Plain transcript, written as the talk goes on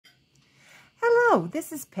Hello,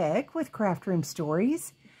 this is Peg with Craft Room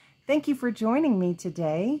Stories. Thank you for joining me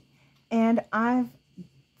today. And I've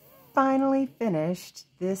finally finished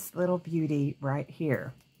this little beauty right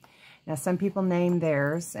here. Now, some people name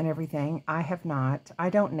theirs and everything. I have not. I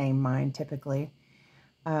don't name mine typically.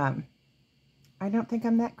 I don't think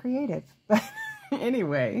I'm that creative. But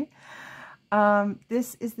anyway,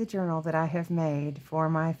 this is the journal that I have made for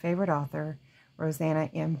my favorite author, Roseanna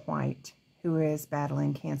M. White, who is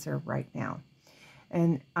battling cancer right now.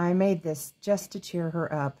 And I made this just to cheer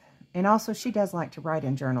her up. And also, she does like to write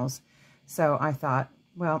in journals. So I thought,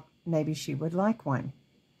 well, maybe she would like one.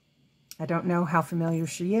 I don't know how familiar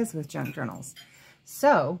she is with junk journals.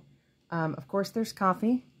 So, of course, there's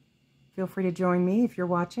coffee. Feel free to join me if you're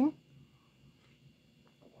watching.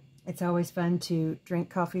 It's always fun to drink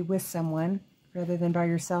coffee with someone rather than by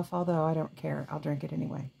yourself, although I don't care. I'll drink it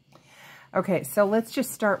anyway. Okay, so let's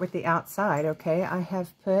just start with the outside, okay? I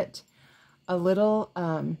have put a little,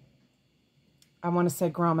 I want to say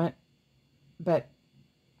grommet, but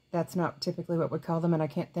that's not typically what we call them, and I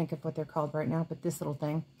can't think of what they're called right now, but this little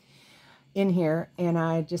thing in here, and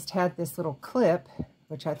I just had this little clip,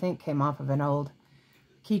 which I think came off of an old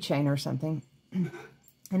keychain or something,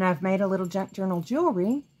 and I've made a little junk journal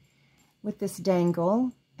jewelry with this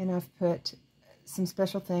dangle, and I've put some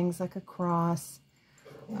special things like a cross,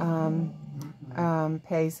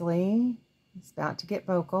 paisley. It's about to get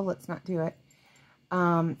vocal. Let's not do it.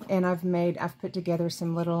 And I've put together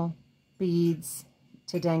some little beads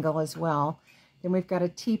to dangle as well. Then we've got a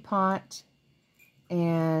teapot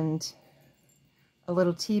and a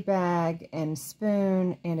little tea bag and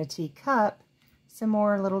spoon and a teacup. Some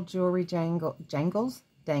more little jewelry dangles.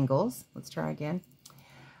 Let's try again.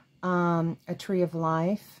 A tree of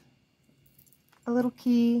life, a little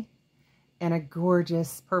key, and a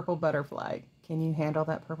gorgeous purple butterfly. Can you handle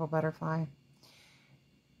that purple butterfly?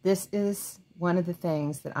 This is one of the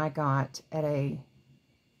things that I got at a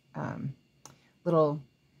little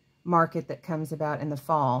market that comes about in the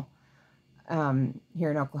fall here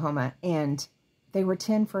in Oklahoma, and they were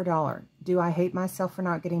 10 for $1. Do I hate myself for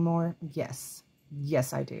not getting more? Yes.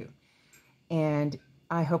 Yes, I do. And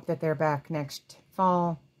I hope that they're back next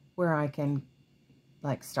fall where I can,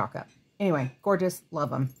 like, stock up. Anyway, gorgeous. Love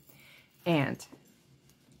them. And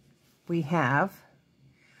we have,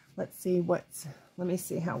 let me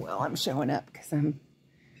see how well I'm showing up, because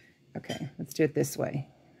okay, let's do it this way.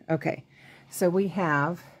 Okay, so we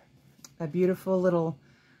have a beautiful little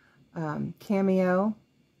cameo.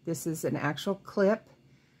 This is an actual clip,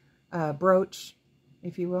 brooch,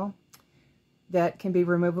 if you will, that can be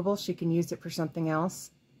removable. She can use it for something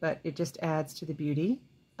else, but it just adds to the beauty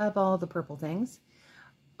of all the purple things.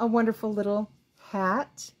 A wonderful little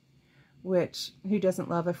hat, which, who doesn't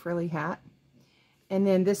love a frilly hat? And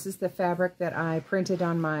then this is the fabric that I printed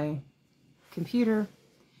on my computer.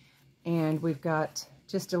 And we've got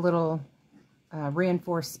just a little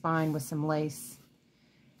reinforced spine with some lace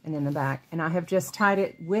and in the back. And I have just tied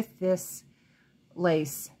it with this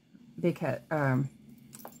lace because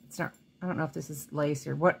it's not, I don't know if this is lace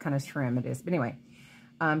or what kind of trim it is. But anyway,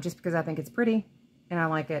 just because I think it's pretty and I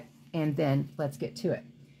like it. And then let's get to it.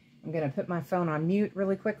 I'm going to put my phone on mute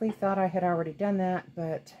really quickly. Thought I had already done that,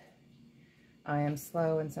 but I am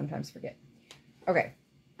slow and sometimes forget. Okay,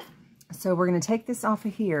 so we're going to take this off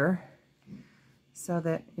of here so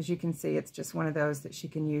that, as you can see, it's just one of those that she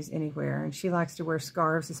can use anywhere. And she likes to wear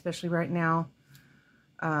scarves, especially right now,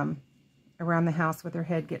 around the house with her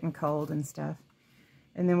head getting cold and stuff.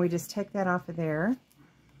 And then we just take that off of there.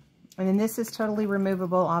 And then this is totally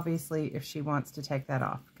removable, obviously, if she wants to take that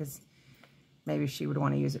off, because maybe she would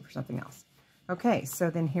want to use it for something else. Okay,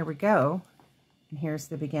 so then here we go. And here's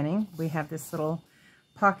the beginning. We have this little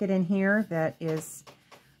pocket in here that is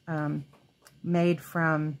made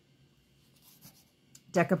from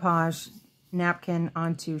decoupage napkin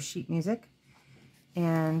onto sheet music.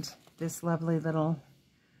 And this lovely little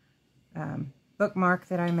bookmark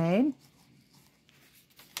that I made.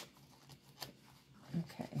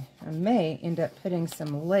 Okay, I may end up putting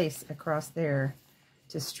some lace across there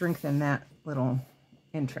to strengthen that little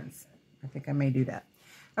entrance. I think I may do that.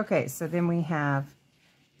 Okay, so then we have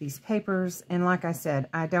these papers, and like I said,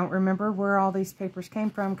 I don't remember where all these papers came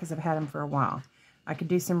from because I've had them for a while. I could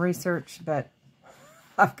do some research, but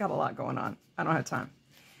I've got a lot going on. I don't have time.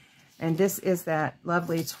 And this is that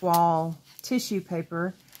lovely toile tissue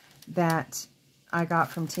paper that I got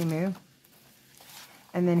from Temu.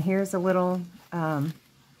 And then here's a little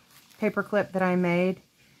paper clip that I made.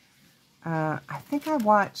 I think I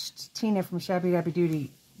watched Tina from Shabby Dabby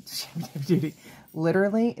Duty.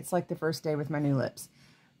 Literally, it's like the first day with my new lips.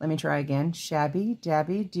 Let me try again. Shabby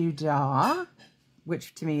Dabby Doo-Dah.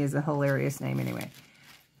 which to me is a hilarious name anyway.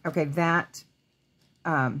 Okay, that,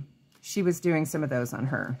 she was doing some of those on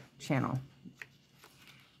her channel.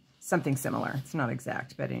 Something similar. It's not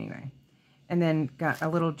exact, but anyway. And then got a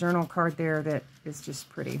little journal card there that is just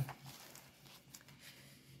pretty.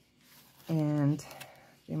 And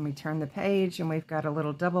then we turn the page and we've got a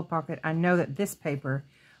little double pocket. I know that this paper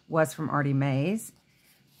was from Artie Mays.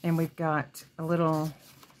 And we've got a little,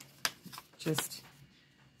 just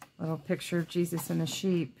a little picture of Jesus and the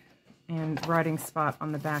sheep and writing spot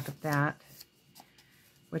on the back of that,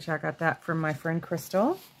 which I got that from my friend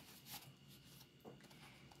Crystal.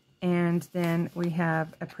 And then we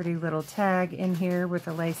have a pretty little tag in here with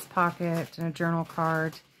a lace pocket and a journal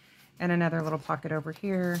card and another little pocket over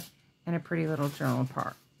here and a pretty little journal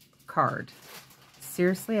card.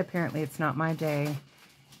 Seriously, apparently it's not my day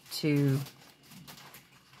to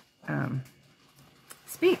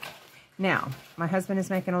speak. Now, my husband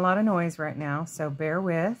is making a lot of noise right now, so bear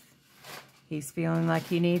with. He's feeling like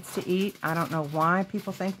he needs to eat. I don't know why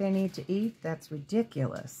people think they need to eat. That's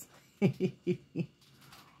ridiculous.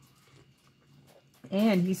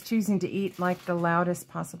 And he's choosing to eat like the loudest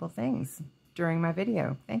possible things during my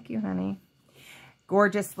video. Thank you, honey.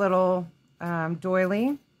 Gorgeous little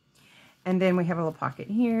doily. And then we have a little pocket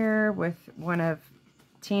here with one of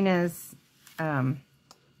Tina's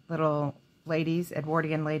little ladies,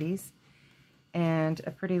 Edwardian ladies. And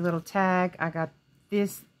a pretty little tag. I got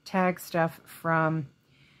this tag stuff from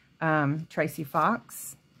Tracy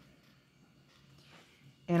Fox.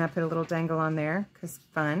 And I put a little dangle on there because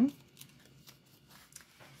fun.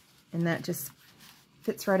 And that just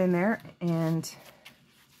fits right in there, and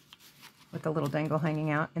with a little dangle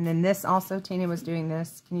hanging out. And then this also, Tina was doing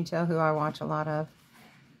this. Can you tell who I watch a lot of?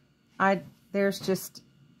 There's just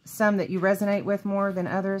some that you resonate with more than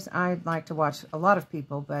others. I like to watch a lot of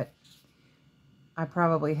people, but I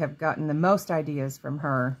probably have gotten the most ideas from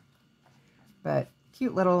her. But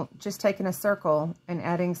cute little, just taking a circle and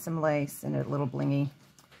adding some lace and a little blingy.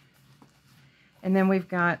 And then we've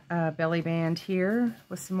got a belly band here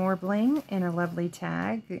with some more bling and a lovely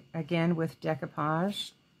tag, again with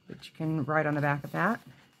decoupage, which you can write on the back of that.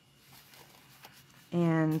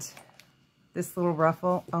 And this little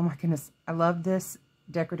ruffle, oh my goodness, I love this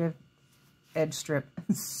decorative edge strip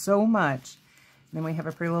so much. And then we have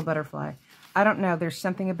a pretty little butterfly. I don't know, there's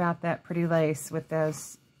something about that pretty lace with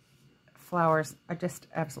those flowers. I just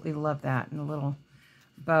absolutely love that, and a little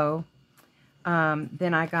bow.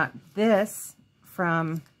 Then I got this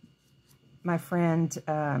from my friend,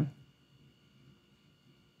 oh,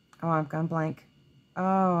 I've gone blank.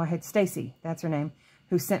 Oh, I had Stacy, that's her name,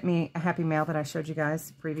 who sent me a happy mail that I showed you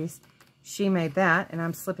guys previous. She made that, and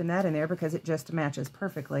I'm slipping that in there because it just matches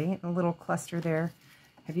perfectly. A little cluster there.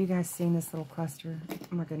 Have you guys seen this little cluster?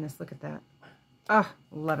 Oh my goodness, look at that. Oh,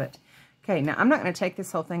 love it. Okay, now I'm not going to take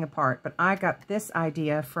this whole thing apart, but I got this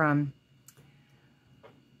idea from,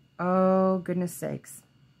 oh goodness sakes.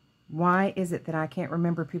 Why is it that I can't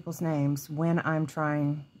remember people's names when I'm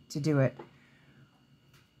trying to do it?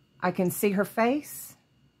 I can see her face.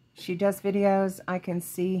 She does videos. I can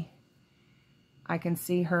see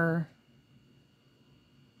her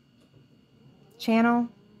channel,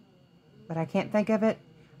 but I can't think of it.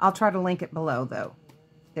 I'll try to link it below, though,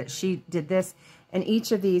 that she did this. And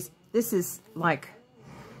each of these, this is like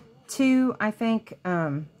 2, I think,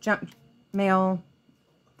 junk mail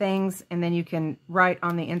things, and then you can write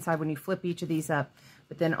on the inside when you flip each of these up.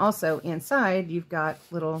 But then also inside, you've got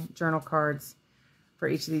little journal cards for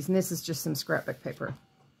each of these. And this is just some scrapbook paper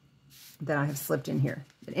that I have slipped in here.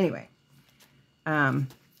 But anyway,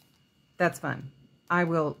 that's fun. I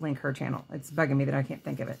will link her channel. It's bugging me that I can't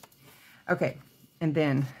think of it. Okay, and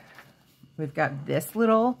then we've got this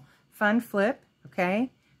little fun flip, okay?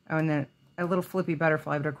 Oh, and then a little flippy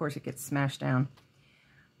butterfly, but of course it gets smashed down.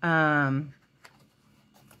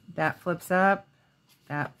 That flips up,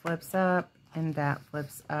 and that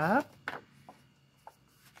flips up.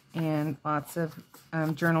 And lots of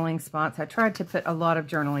journaling spots. I tried to put a lot of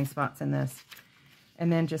journaling spots in this.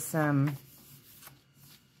 And then just some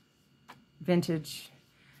vintage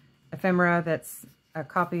ephemera that's a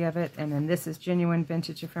copy of it. And then this is genuine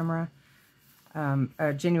vintage ephemera.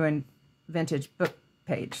 A genuine vintage book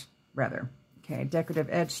page, rather. Okay, decorative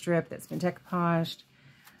edge strip that's been decoupaged.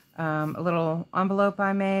 A little envelope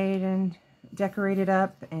I made and decorated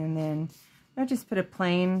up. And then I just put a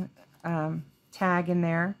plain tag in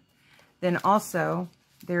there. Then also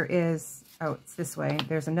there is, oh, it's this way.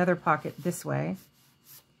 There's another pocket this way.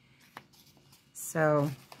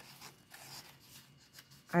 So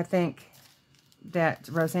I think that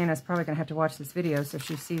Roseanna is probably going to have to watch this video so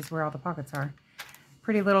she sees where all the pockets are.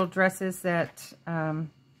 Pretty little dresses that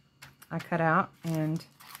I cut out. And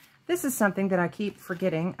this is something that I keep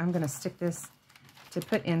forgetting. I'm going to stick this to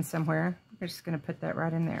put in somewhere. I'm just going to put that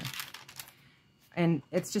right in there. And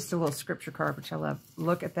it's just a little scripture card, which I love.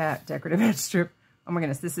 Look at that decorative edge strip. Oh my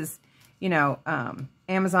goodness, this is, you know,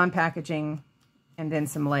 Amazon packaging, and then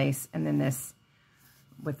some lace, and then this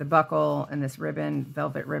with the buckle and this ribbon,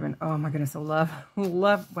 velvet ribbon. Oh my goodness, I love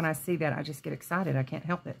when I see that. I just get excited. I can't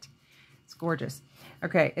help it. It's gorgeous.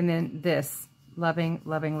 Okay, and then this, loving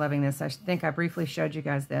this. I think I briefly showed you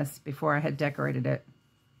guys this before I had decorated it.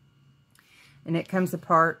 And it comes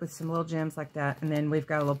apart with some little gems like that. And then we've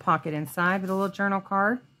got a little pocket inside with a little journal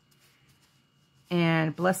card.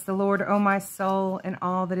 And bless the Lord, O my soul, and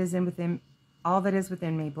all that is within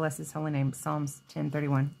me. Bless his holy name. Psalms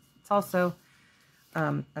 10:31. It's also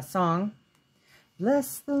a song.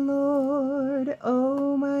 Bless the Lord,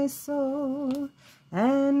 O my soul,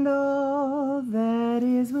 and all that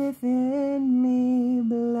is within me.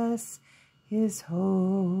 Bless his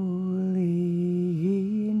holy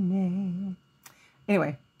name.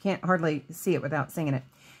 Anyway, can't hardly see it without singing it.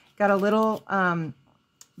 Got a little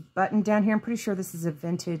button down here. I'm pretty sure this is a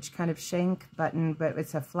vintage kind of shank button, but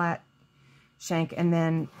it's a flat shank. And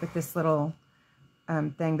then with this little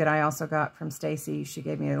thing that I also got from Stacy, she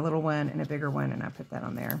gave me a little one and a bigger one, and I put that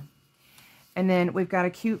on there. And then we've got a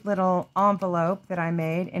cute little envelope that I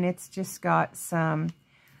made, and it's just got a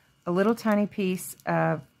little tiny piece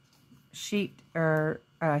of sheet or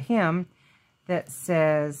hem that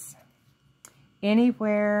says,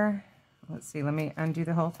 anywhere, let's see, let me undo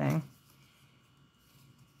the whole thing.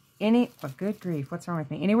 Oh, good grief, what's wrong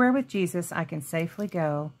with me? Anywhere with Jesus I can safely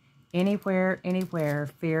go. Anywhere,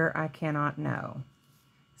 fear I cannot know.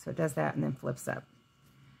 So it does that and then flips up.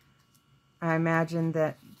 I imagine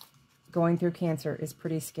that going through cancer is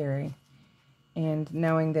pretty scary. And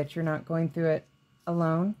knowing that you're not going through it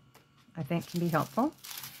alone, I think can be helpful.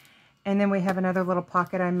 And then we have another little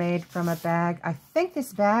pocket I made from a bag. I think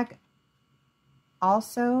this bag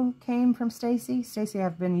also came from Stacy. Stacy,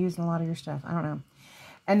 I've been using a lot of your stuff. I don't know.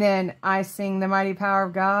 And then I sing the mighty power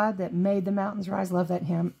of God that made the mountains rise. Love that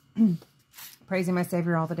hymn. Praising my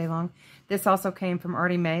Savior all the day long. This also came from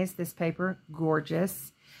Artie Mays, this paper.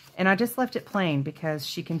 Gorgeous. And I just left it plain because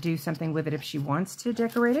she can do something with it if she wants to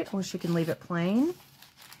decorate it, or she can leave it plain.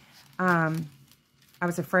 I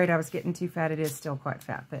was afraid I was getting too fat. It is still quite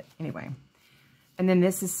fat, but anyway. And then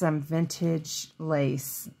this is some vintage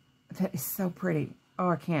lace. That is so pretty. Oh,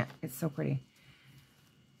 I can't. It's so pretty.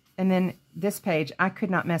 And then this page, I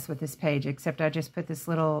could not mess with this page, except I just put this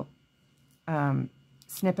little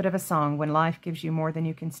snippet of a song, When Life Gives You More Than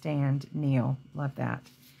You Can Stand, Kneel. Love that.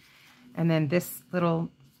 And then this little,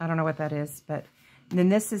 I don't know what that is, but then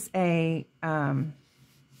this is a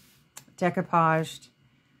decoupaged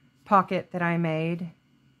pocket that I made.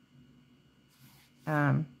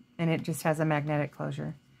 And it just has a magnetic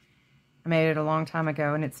closure. I made it a long time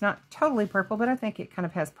ago, and it's not totally purple, but I think it kind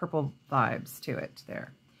of has purple vibes to it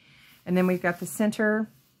there. And then we've got the center,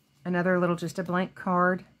 another little, just a blank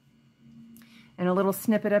card, and a little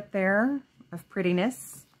snippet up there of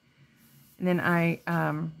prettiness. And then I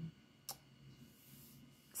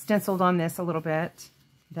stenciled on this a little bit,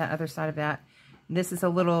 that other side of that. And this is a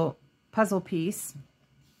little puzzle piece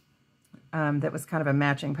that was kind of a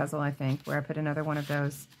matching puzzle, I think, where I put another one of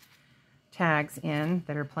those tags in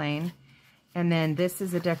that are plain. And then this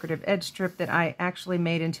is a decorative edge strip that I actually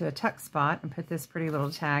made into a tuck spot and put this pretty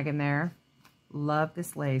little tag in there. Love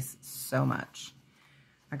this lace so much.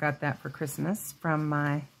 I got that for Christmas from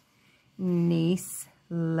my niece,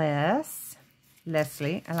 Leslie.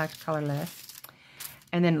 I like to call her Les.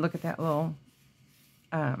 And then look at that little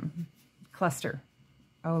cluster.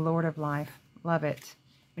 Oh, Lord of Life. Love it.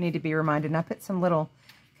 We need to be reminded. And I put some little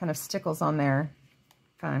kind of stickles on there.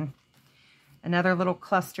 Fun. Another little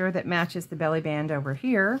cluster that matches the belly band over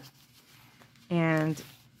here. And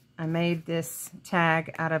I made this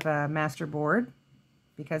tag out of a master board.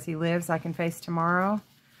 Because he lives, I can face tomorrow.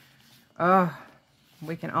 Oh,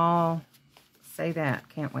 we can all say that,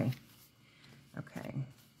 can't we? Okay.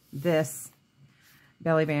 This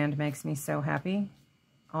belly band makes me so happy.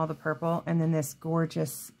 All the purple. And then this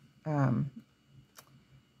gorgeous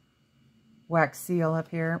wax seal up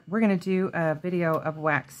here. We're going to do a video of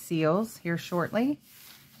wax seals here shortly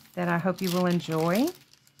that I hope you will enjoy.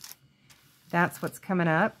 That's what's coming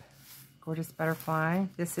up. Gorgeous butterfly.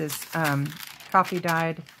 This is coffee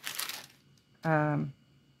dyed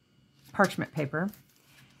parchment paper.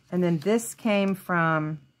 And then this came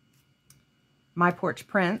from My Porch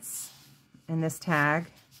Prints in this tag.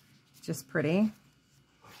 Just pretty.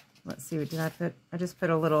 Let's see, what did I put? I just put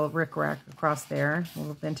a little rickrack across there, a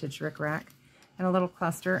little vintage rickrack, and a little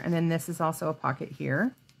cluster. And then this is also a pocket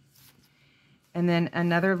here. And then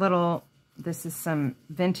another little, this is some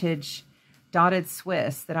vintage dotted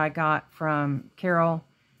Swiss that I got from Carol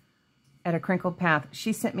at A Crinkled Path.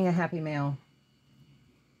 She sent me a Happy Mail.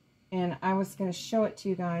 And I was going to show it to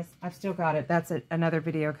you guys. I've still got it. That's another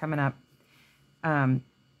video coming up.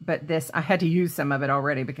 But this, I had to use some of it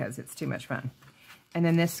already because it's too much fun. And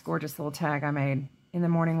then this gorgeous little tag I made. In the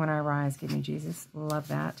morning when I rise, give me Jesus. Love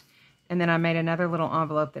that. And then I made another little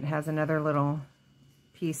envelope that has another little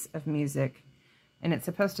piece of music. And it's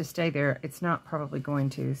supposed to stay there. It's not probably going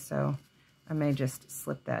to, so I may just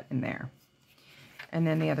slip that in there. And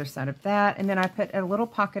then the other side of that. And then I put a little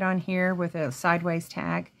pocket on here with a sideways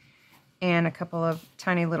tag and a couple of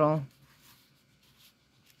tiny little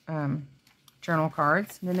journal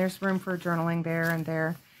cards. And then there's room for journaling there and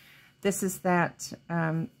there. This is that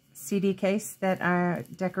CD case that I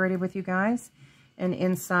decorated with you guys. And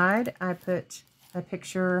inside I put a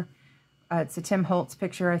picture. It's a Tim Holtz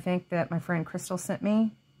picture, I think, that my friend Crystal sent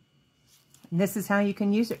me. And this is how you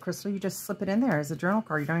can use it, Crystal. You just slip it in there as a journal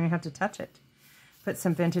card. You don't even have to touch it. Put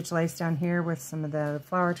some vintage lace down here with some of the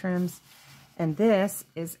flower trims. And this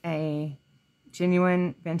is a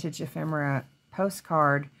genuine vintage ephemera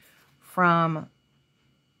postcard from,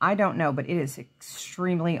 I don't know, but it is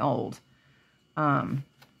extremely old.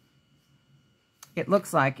 It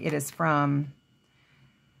looks like it is from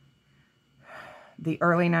the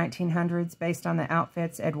early 1900s, based on the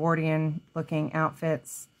outfits, Edwardian looking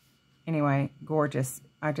outfits. Anyway, gorgeous.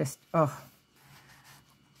 I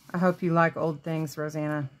hope you like old things,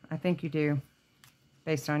 Roseanna. I think you do,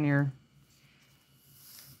 based on your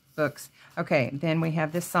books. Okay, then we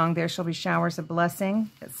have this song, There Shall Be Showers of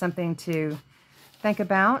Blessing. It's something to think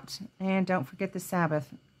about. And don't forget the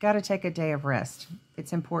Sabbath. Got to take a day of rest.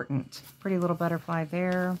 It's important. Pretty little butterfly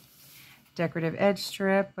there. Decorative edge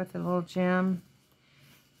strip with a little gem.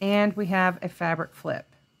 And we have a fabric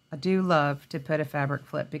flip. I do love to put a fabric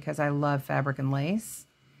flip because I love fabric and lace.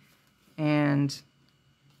 And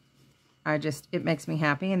it makes me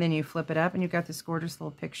happy. And then you flip it up and you've got this gorgeous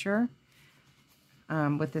little picture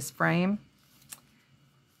with this frame.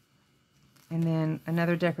 And then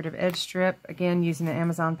another decorative edge strip, again using the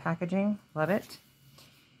Amazon packaging. Love it.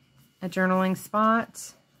 A journaling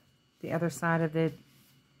spot, the other side of the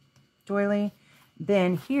doily.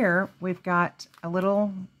 Then here we've got a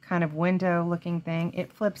little kind of window looking thing.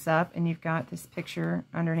 It flips up and you've got this picture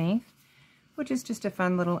underneath, which is just a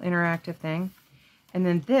fun little interactive thing. And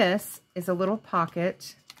then this is a little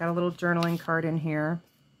pocket. Got a little journaling card in here.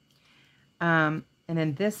 And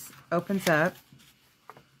then this opens up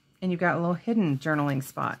and you've got a little hidden journaling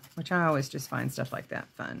spot, which I always just find stuff like that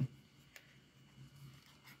fun.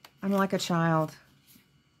 I'm like a child.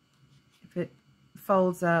 If it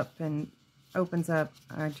folds up and opens up,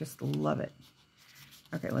 I just love it.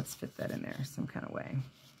 Okay, let's fit that in there some kind of way.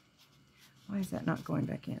 Why is that not going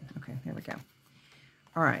back in? Okay, there we go.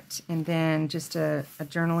 All right, and then just a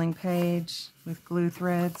journaling page with glue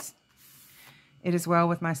threads. It Is Well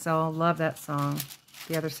With My Soul. Love that song.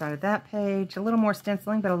 The other side of that page, a little more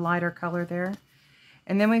stenciling, but a lighter color there.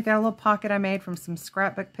 And then we've got a little pocket I made from some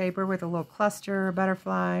scrapbook paper with a little cluster, a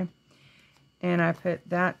butterfly. And I put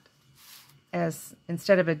that as,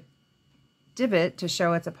 instead of a divot to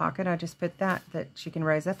show it's a pocket, I just put that she can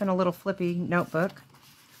raise up, in a little flippy notebook.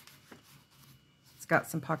 It's got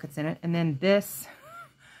some pockets in it. And then this,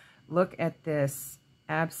 look at this.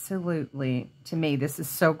 Absolutely, to me, this is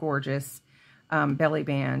so gorgeous. Belly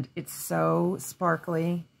band. It's so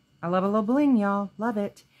sparkly. I love a little bling, y'all. Love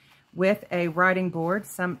it. With a writing board.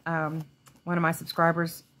 One of my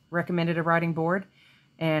subscribers recommended a writing board,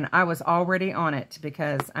 and I was already on it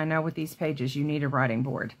because I know with these pages you need a writing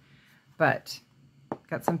board. But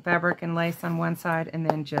got some fabric and lace on one side, and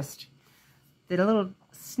then just did a little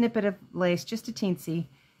snippet of lace, just a teensy,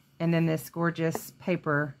 and then this gorgeous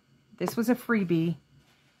paper. This was a freebie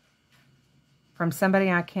from somebody.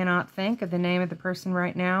 I cannot think of the name of the person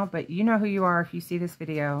right now, but you know who you are if you see this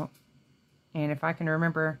video. And if I can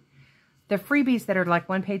remember, the freebies that are like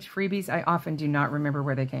one-page freebies, I often do not remember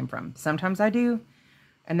where they came from. Sometimes I do,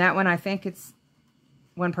 and that one I think it's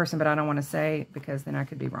one person, but I don't want to say because then I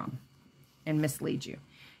could be wrong and mislead you.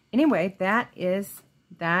 Anyway, that is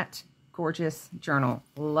that gorgeous journal.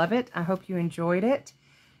 Love it. I hope you enjoyed it.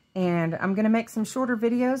 And I'm going to make some shorter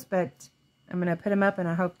videos, but I'm going to put them up, and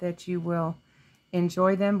I hope that you will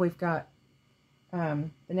enjoy them. We've got the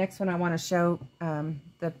next one I want to show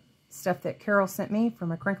the stuff that Carol sent me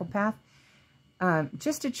from A Crinkled Path.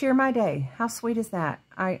 Just to cheer my day. How sweet is that?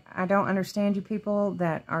 I don't understand you people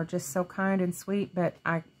that are just so kind and sweet, but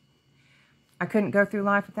I couldn't go through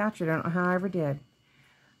life without you. I don't know how I ever did.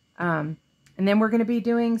 And then we're going to be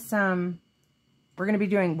doing some We're going to be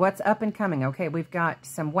doing what's up and coming. Okay, we've got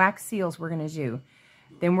some wax seals we're going to do.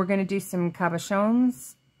 Then we're going to do some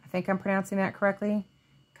cabochons. I think I'm pronouncing that correctly.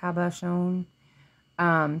 Cabochon.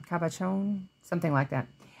 Cabochon. Something like that.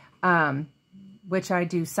 Which I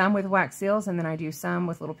do some with wax seals, and then I do some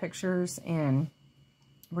with little pictures, and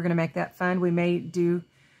we're going to make that fun. We may do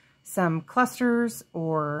some clusters,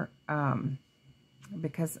 or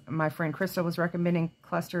because my friend Crystal was recommending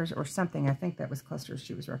clusters or something. I think that was clusters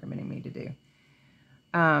she was recommending me to do.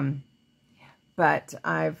 But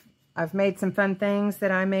I've made some fun things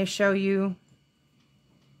that I may show you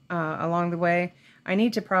along the way. I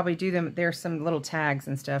need to probably do them. There's some little tags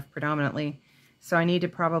and stuff predominantly, so I need to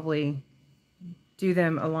probably do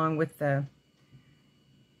them along with the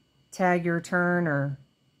tag your turn, or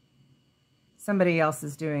somebody else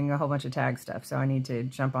is doing a whole bunch of tag stuff, so I need to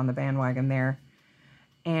jump on the bandwagon there.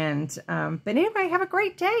 And but anyway, have a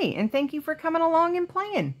great day, and thank you for coming along and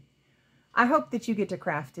playing. I hope that you get to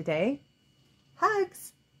craft today.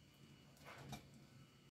 Hugs!